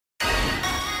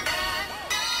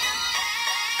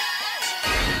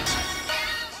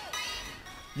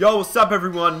Yo, what's up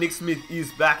everyone? Nick Smith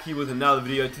is back here with another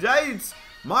video. Today it's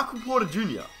Michael Porter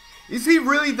Jr. Is he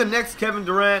really the next Kevin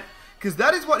Durant? Because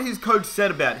that is what his coach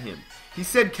said about him. He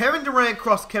said Kevin Durant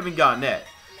crossed Kevin Garnett.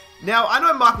 Now, I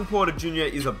know Michael Porter Jr.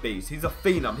 is a beast. He's a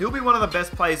phenom. He'll be one of the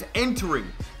best players entering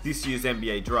this year's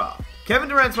NBA draft. Kevin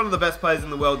Durant's one of the best players in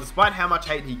the world despite how much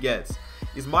hate he gets.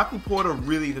 Is Michael Porter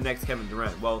really the next Kevin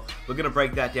Durant? Well, we're going to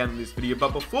break that down in this video.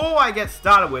 But before I get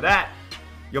started with that,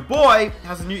 your boy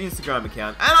has a new Instagram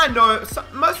account. And I know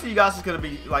most of you guys are going to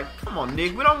be like, come on,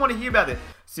 Nick, we don't want to hear about this.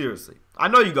 Seriously, I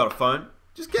know you got a phone.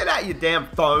 Just get out your damn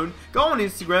phone, go on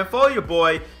Instagram, follow your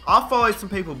boy. I'll follow some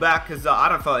people back because I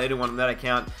don't follow anyone on that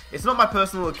account. It's not my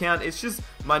personal account, it's just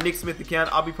my Nick Smith account.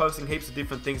 I'll be posting heaps of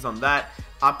different things on that.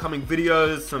 Upcoming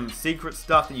videos, some secret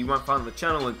stuff that you won't find on the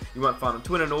channel and you won't find on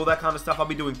Twitter and all that kind of stuff. I'll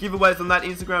be doing giveaways on that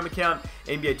Instagram account,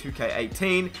 NBA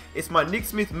 2K18. It's my Nick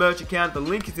Smith merch account. The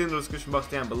link is in the description box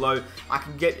down below. I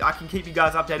can keep you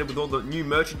guys updated with all the new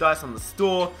merchandise on the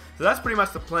store. So that's pretty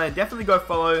much the plan. Definitely go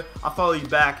follow. I'll follow you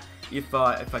back if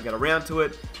I get around to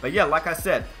it. But yeah, like I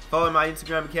said, follow my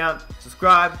Instagram account,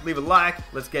 subscribe, leave a like.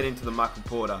 Let's get into the Michael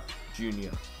Porter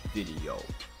Jr. video,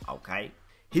 okay?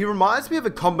 He reminds me of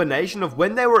a combination of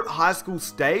when they were at high school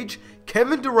stage,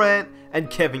 Kevin Durant and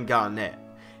Kevin Garnett.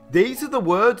 These are the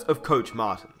words of Coach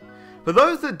Martin. For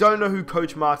those that don't know who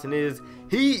Coach Martin is,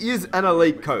 he is an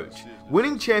elite coach,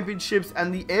 winning championships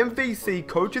and the MVC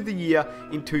Coach of the Year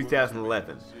in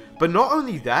 2011. But not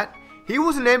only that, he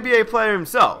was an NBA player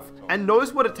himself and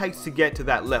knows what it takes to get to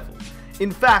that level.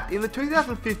 In fact, in the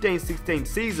 2015-16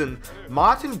 season,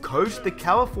 Martin coached the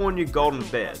California Golden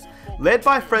Bears, led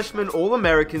by freshman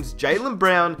All-Americans Jaylen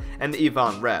Brown and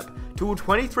Ivan Rabb, to a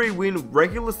 23-win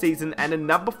regular season and a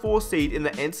number 4 seed in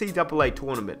the NCAA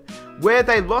tournament, where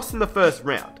they lost in the first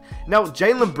round. Now,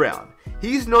 Jaylen Brown,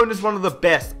 he's known as one of the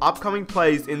best upcoming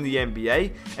players in the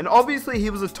NBA, and obviously he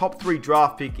was a top 3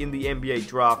 draft pick in the NBA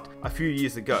draft a few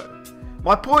years ago.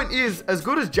 My point is, as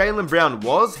good as Jaylen Brown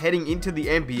was heading into the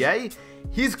NBA,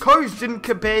 his coach didn't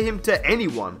compare him to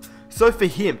anyone. So for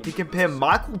him to compare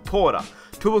Michael Porter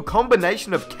to a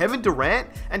combination of Kevin Durant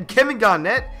and Kevin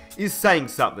Garnett is saying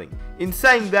something. In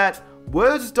saying that,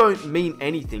 words don't mean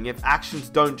anything if actions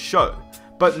don't show.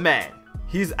 But man,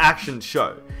 his actions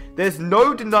show. There's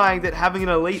no denying that having an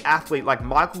elite athlete like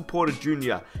Michael Porter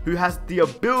Jr., who has the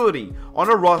ability on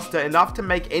a roster enough to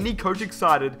make any coach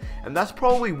excited, and that's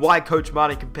probably why Coach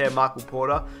Martin compared Michael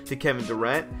Porter to Kevin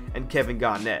Durant and Kevin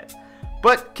Garnett.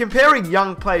 But comparing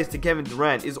young players to Kevin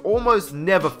Durant is almost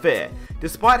never fair.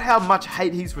 Despite how much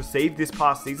hate he's received this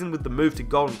past season with the move to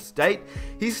Golden State,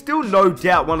 he's still no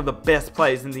doubt one of the best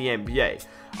players in the NBA.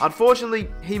 Unfortunately,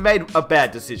 he made a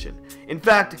bad decision. In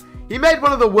fact, he made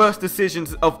one of the worst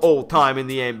decisions of all time in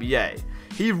the NBA.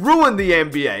 He ruined the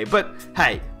NBA, but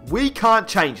hey, we can't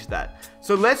change that.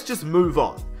 So let's just move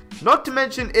on. Not to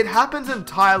mention, it happens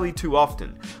entirely too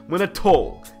often. When a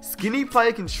tall, skinny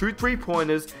player can shoot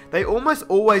 3-pointers, they almost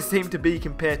always seem to be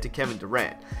compared to Kevin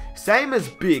Durant. Same as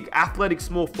big, athletic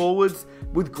small forwards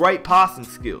with great passing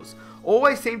skills,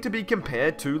 always seem to be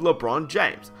compared to LeBron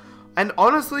James. And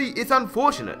honestly, it's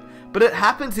unfortunate, but it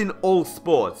happens in all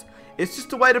sports. It's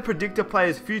just a way to predict a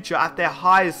player's future at their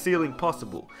highest ceiling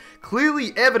possible.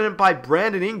 Clearly evident by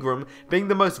Brandon Ingram being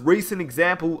the most recent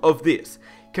example of this,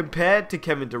 compared to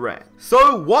Kevin Durant.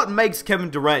 So what makes Kevin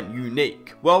Durant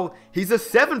unique? Well, he's a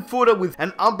 7-footer with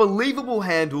an unbelievable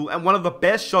handle and one of the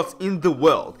best shots in the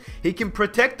world. He can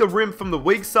protect the rim from the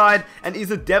weak side and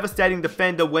is a devastating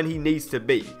defender when he needs to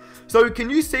be. So can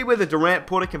you see where the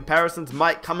Durant-Porter comparisons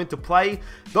might come into play?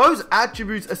 Those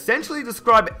attributes essentially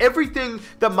describe everything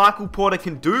that Michael Porter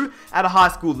can do at a high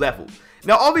school level.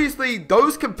 Now obviously,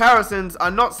 those comparisons are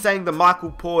not saying that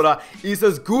Michael Porter is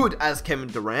as good as Kevin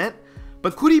Durant,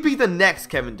 but could he be the next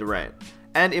Kevin Durant?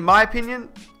 And in my opinion,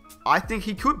 I think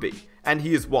he could be, and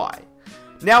here's why.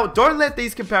 Now, don't let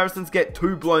these comparisons get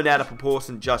too blown out of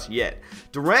proportion just yet.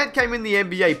 Durant came in the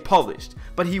NBA polished,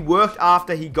 but he worked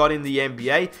after he got in the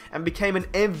NBA and became an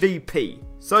MVP.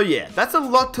 So yeah, that's a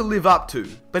lot to live up to.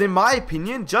 But in my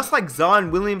opinion, just like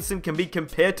Zion Williamson can be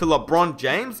compared to LeBron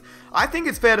James, I think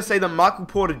it's fair to say that Michael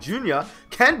Porter Jr.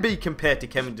 can be compared to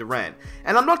Kevin Durant.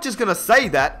 And I'm not just going to say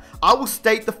that, I will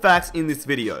state the facts in this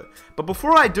video. But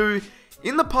before I do,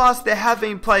 in the past, there have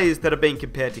been players that have been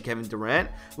compared to Kevin Durant,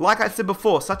 like I said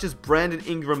before, such as Brandon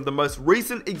Ingram, the most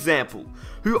recent example,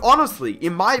 who honestly,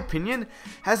 in my opinion,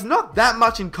 has not that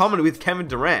much in common with Kevin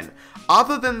Durant,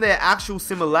 other than their actual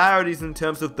similarities in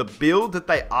terms of the build that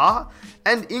they are,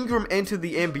 and Ingram entered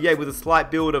the NBA with a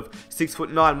slight build of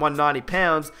 6'9", 190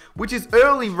 pounds, which is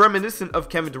early reminiscent of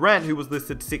Kevin Durant, who was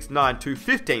listed 6'9",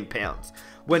 215 pounds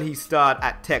when he started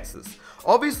at Texas.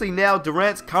 Obviously now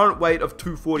Durant's current weight of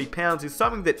 240 pounds is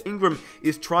something that Ingram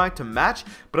is trying to match,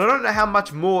 but I don't know how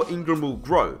much more Ingram will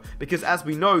grow, because as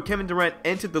we know, Kevin Durant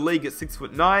entered the league at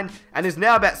 6'9" and is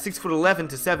now about 6'11"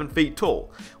 to 7 feet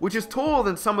tall, which is taller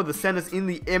than some of the centers in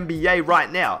the NBA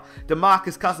right now.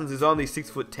 DeMarcus Cousins is only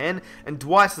 6'10", and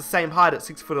Dwight's the same height at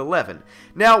 6'11".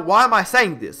 Now, why am I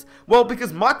saying this? Well,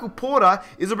 because Michael Porter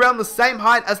is around the same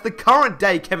height as the current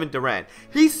day Kevin Durant.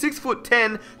 He's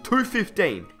 6'10",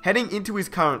 215, heading into his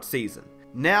current season.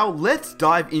 Now let's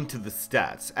dive into the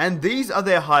stats, and these are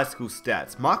their high school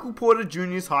stats. Michael Porter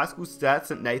Jr.'s high school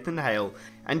stats at Nathan Hale,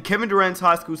 and Kevin Durant's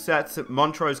high school stats at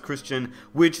Montrose Christian,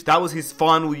 which that was his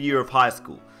final year of high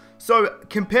school. So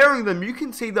comparing them, you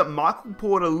can see that Michael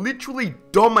Porter literally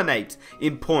dominates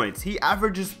in points. He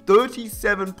averages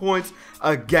 37 points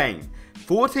a game,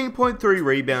 14.3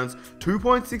 rebounds,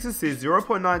 2.6 assists,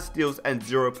 0.9 steals, and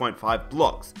 0.5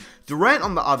 blocks. Durant,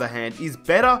 on the other hand, is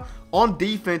better on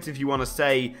defense, if you want to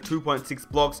say 2.6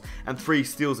 blocks and 3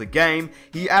 steals a game.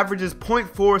 He averages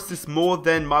 0.4 assists more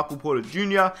than Michael Porter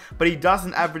Jr., but he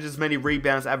doesn't average as many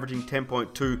rebounds, averaging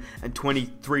 10.2 and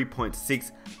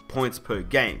 23.6 points per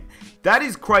game. That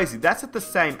is crazy. That's at the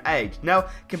same age. Now,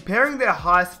 comparing their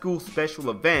high school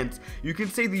special events, you can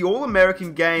see the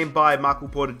All-American game by Michael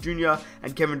Porter Jr.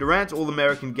 and Kevin Durant's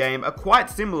All-American game are quite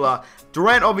similar.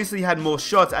 Durant obviously had more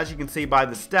shots, as you can see by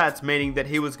the stats, meaning that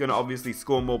he was going to obviously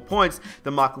score more points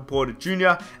than Michael Porter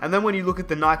Jr. And then when you look at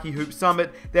the Nike Hoop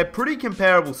Summit, they're pretty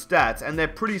comparable stats, and they're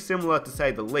pretty similar to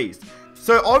say the least.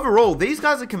 So overall, these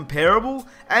guys are comparable,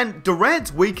 and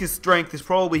Durant's weakest strength is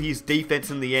probably his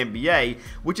defense in the NBA,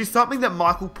 which is something that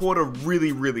Michael Porter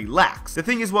really lacks. The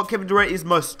thing is, what Kevin Durant is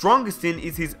most strongest in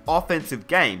is his offensive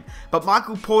game, but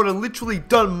Michael Porter literally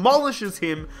demolishes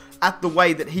him at the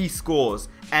way that he scores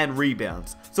and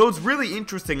rebounds. So it's really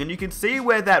interesting, and you can see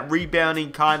where that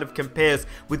rebounding kind of compares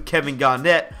with Kevin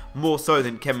Garnett more so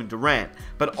than Kevin Durant.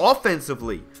 But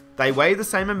offensively, they weigh the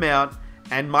same amount,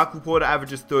 and Michael Porter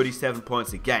averages 37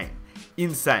 points a game.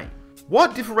 Insane.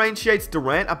 What differentiates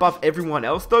Durant above everyone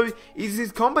else though is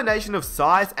his combination of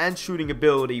size and shooting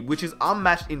ability, which is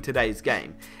unmatched in today's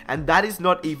game. And that is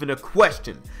not even a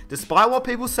question. Despite what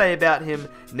people say about him,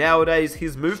 nowadays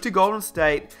his move to Golden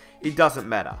State, it doesn't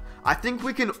matter. I think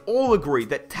we can all agree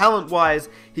that talent-wise,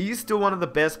 he is still one of the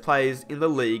best players in the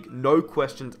league, no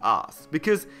questions asked.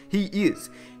 Because he is.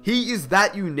 He is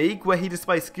that unique where he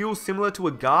displays skills similar to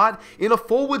a guard in a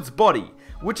forward's body,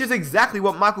 which is exactly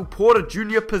what Michael Porter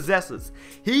Jr. possesses.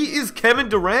 He is Kevin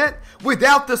Durant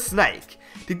without the snake.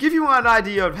 To give you an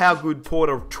idea of how good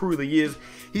Porter truly is,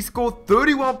 he scored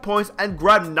 31 points and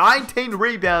grabbed 19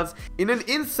 rebounds in an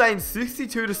insane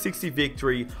 62-60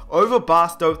 victory over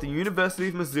Barstow at the University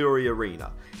of Missouri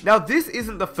Arena. Now, this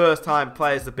isn't the first time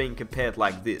players have been compared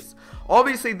like this.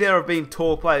 Obviously, there have been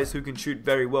tall players who can shoot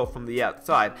very well from the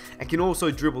outside and can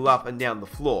also dribble up and down the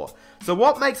floor. So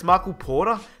what makes Michael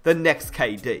Porter the next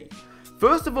KD?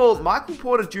 First of all, Michael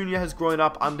Porter Jr. has grown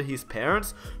up under his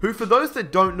parents, who, for those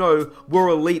that don't know, were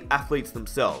elite athletes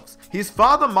themselves. His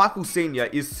father, Michael Sr.,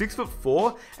 is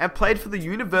 6'4" and played for the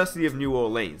University of New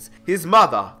Orleans. His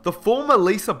mother, the former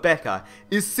Lisa Becker,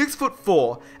 is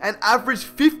 6'4" and averaged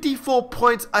 54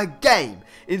 points a game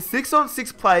in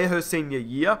 6-on-6 play her senior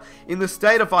year in the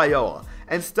state of Iowa,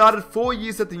 and started 4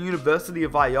 years at the University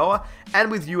of Iowa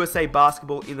and with USA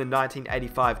Basketball in the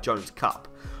 1985 Jones Cup.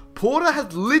 Porter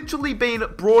has literally been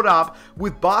brought up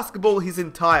with basketball his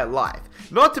entire life.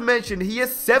 Not to mention, he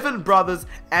has 7 brothers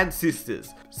and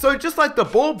sisters. So just like the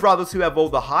Ball brothers who have all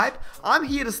the hype, I'm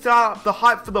here to start up the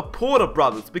hype for the Porter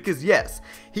brothers, because yes,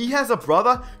 he has a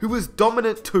brother who is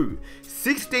dominant too.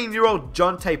 16-year-old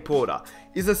Jontay Porter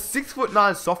is a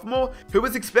 6'9" sophomore who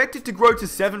is expected to grow to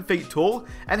 7 feet tall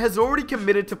and has already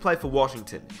committed to play for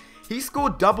Washington. He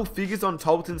scored double figures on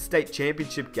Tolton's state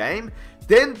championship game.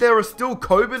 Then there are still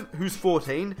Coben, who's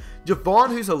 14, Javon,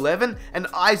 who's 11, and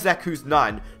Isaac, who's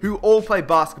 9, who all play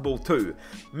basketball too.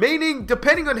 Meaning,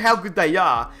 depending on how good they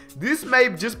are, this may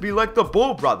just be like the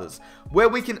Ball brothers, where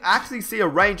we can actually see a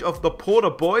range of the Porter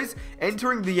boys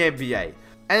entering the NBA.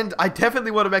 And I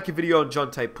definitely want to make a video on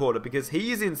Jontay Porter because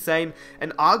he is insane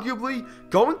and arguably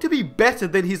going to be better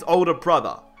than his older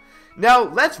brother. Now,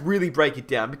 let's really break it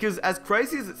down, because as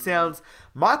crazy as it sounds,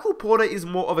 Michael Porter is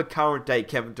more of a current day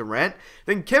Kevin Durant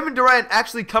than Kevin Durant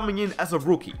actually coming in as a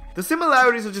rookie. The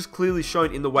similarities are just clearly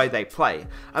shown in the way they play.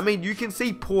 I mean, you can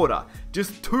see Porter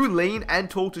just too lean and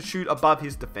tall to shoot above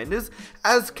his defenders,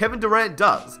 as Kevin Durant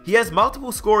does. He has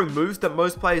multiple scoring moves that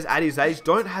most players at his age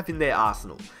don't have in their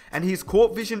arsenal, and his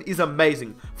court vision is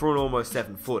amazing for an almost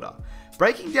 7-footer.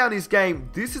 Breaking down his game,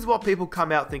 this is what people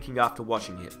come out thinking after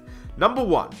watching him. Number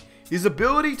 1. His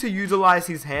ability to utilize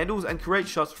his handles and create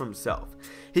shots for himself.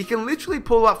 He can literally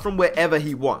pull up from wherever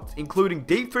he wants, including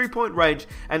deep 3-point range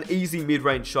and easy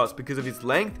mid-range shots because of his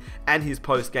length, and his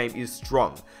post game is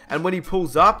strong. And when he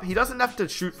pulls up, he doesn't have to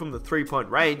shoot from the 3-point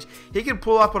range, he can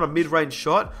pull up on a mid-range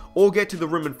shot or get to the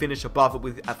rim and finish above it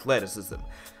with athleticism.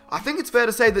 I think it's fair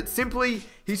to say that simply,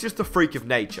 he's just a freak of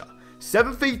nature.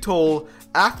 7 feet tall,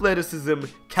 athleticism,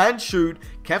 can shoot,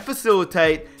 can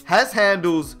facilitate, has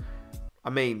handles. I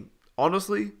mean,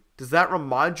 honestly, does that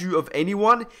remind you of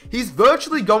anyone? He's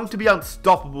virtually going to be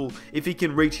unstoppable if he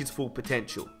can reach his full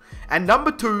potential. And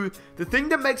number 2, the thing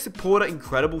that makes Porter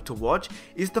incredible to watch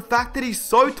is the fact that he's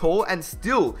so tall, and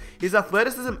still his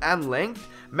athleticism and length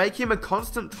make him a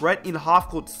constant threat in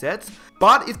half-court sets,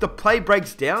 but if the play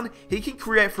breaks down, he can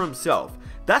create for himself.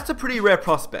 That's a pretty rare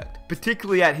prospect,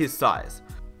 particularly at his size.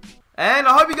 And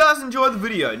I hope you guys enjoyed the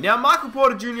video. Now, Michael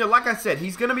Porter Jr., like I said,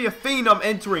 he's going to be a phenom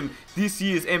entering this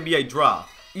year's NBA draft.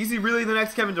 Is he really the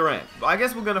next Kevin Durant? I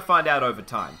guess we're going to find out over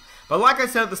time. But like I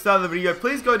said at the start of the video,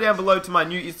 please go down below to my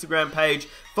new Instagram page,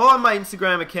 follow my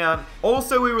Instagram account.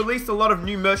 Also, we released a lot of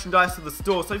new merchandise to the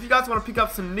store, so if you guys want to pick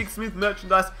up some Nick Smith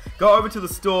merchandise, go over to the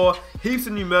store, heaps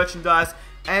of new merchandise.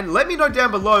 And let me know down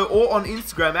below, or on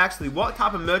Instagram actually, what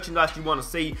type of merchandise you want to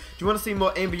see. Do you want to see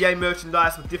more NBA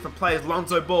merchandise with different players,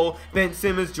 Lonzo Ball, Ben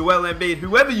Simmons, Joel Embiid,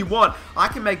 whoever you want? I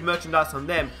can make merchandise on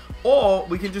them. Or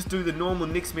we can just do the normal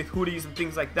Nick Smith hoodies and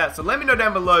things like that. So let me know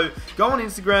down below. Go on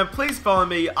Instagram, please follow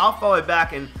me, I'll follow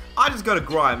back, and I just gotta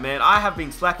grind, man. I have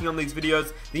been slacking on these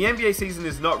videos. The NBA season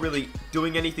is not really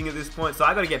doing anything at this point, so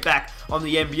I gotta get back on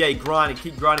the NBA grind and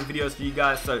keep grinding videos for you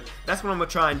guys. So that's what I'm gonna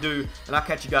try and do, and I'll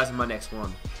catch you guys in my next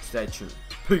one. Stay tuned.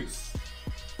 Peace.